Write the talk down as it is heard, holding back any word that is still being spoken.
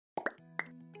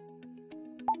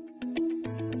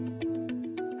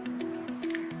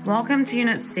Welcome to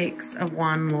Unit 6 of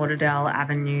 1 Lauderdale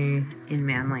Avenue in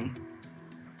Manly.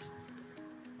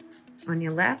 On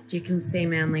your left, you can see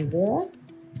Manly Wharf.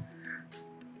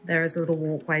 There is a little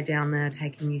walkway down there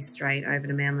taking you straight over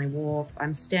to Manly Wharf.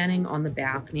 I'm standing on the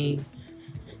balcony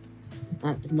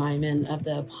at the moment of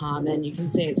the apartment. You can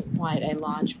see it's quite a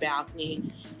large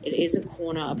balcony. It is a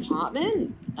corner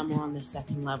apartment and we're on the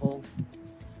second level.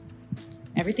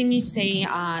 Everything you see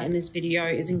in this video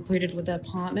is included with the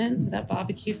apartment. So that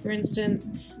barbecue, for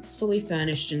instance, it's fully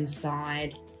furnished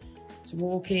inside. So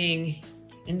walking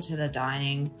into the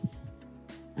dining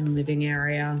and living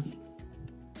area.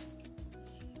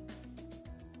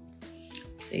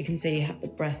 So you can see you have the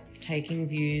breathtaking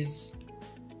views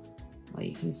while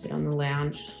you can sit on the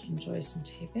lounge, enjoy some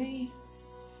TV.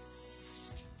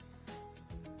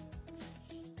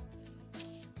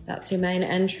 So that's your main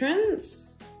entrance.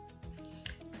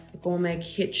 Gourmet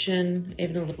kitchen,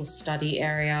 even a little study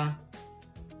area.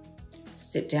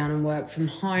 Sit down and work from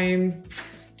home.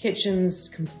 Kitchen's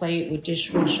complete with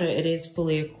dishwasher. It is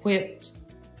fully equipped.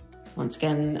 Once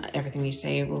again, everything you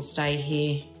see will stay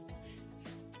here.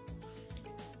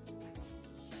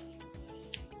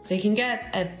 So you can get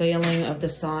a feeling of the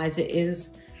size. It is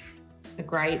a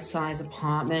great size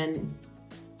apartment.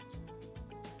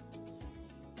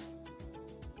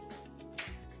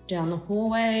 Down the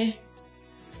hallway.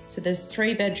 So there's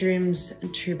 3 bedrooms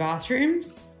and 2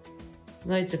 bathrooms.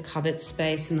 Loads of cupboard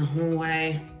space in the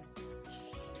hallway.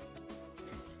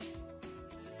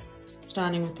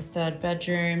 Starting with the 3rd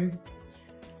bedroom.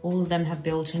 All of them have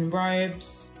built-in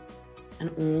robes and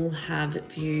all have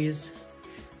views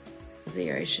of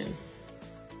the ocean.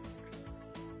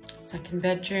 2nd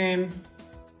bedroom.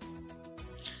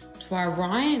 To our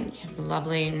right, you have a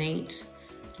lovely, neat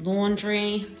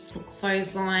laundry, this little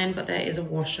clothesline, but there is a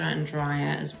washer and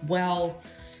dryer as well.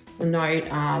 You'll note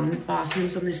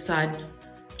bathrooms on this side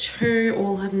too,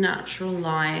 all have natural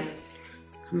light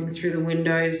coming through the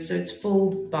windows, so it's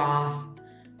full bath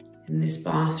in this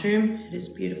bathroom. It is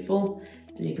beautiful,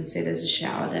 and you can see there's a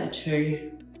shower there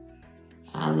too.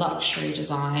 Luxury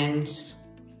designed.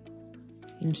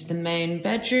 Into the main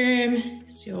bedroom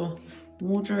is your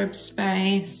wardrobe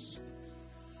space.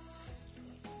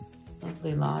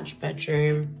 Lovely large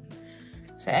bedroom.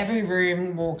 So every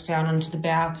room walks out onto the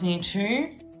balcony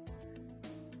too.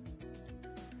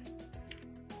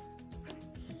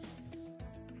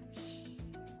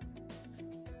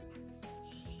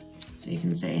 So you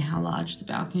can see how large the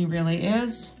balcony really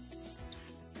is.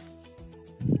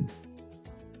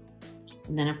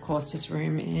 And then of course this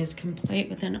room is complete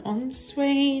with an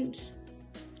ensuite.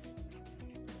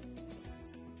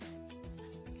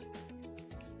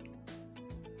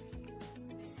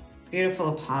 Beautiful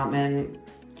apartment.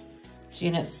 It's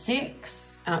Unit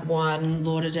 6 at 1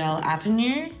 Lauderdale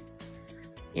Avenue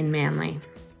in Manly.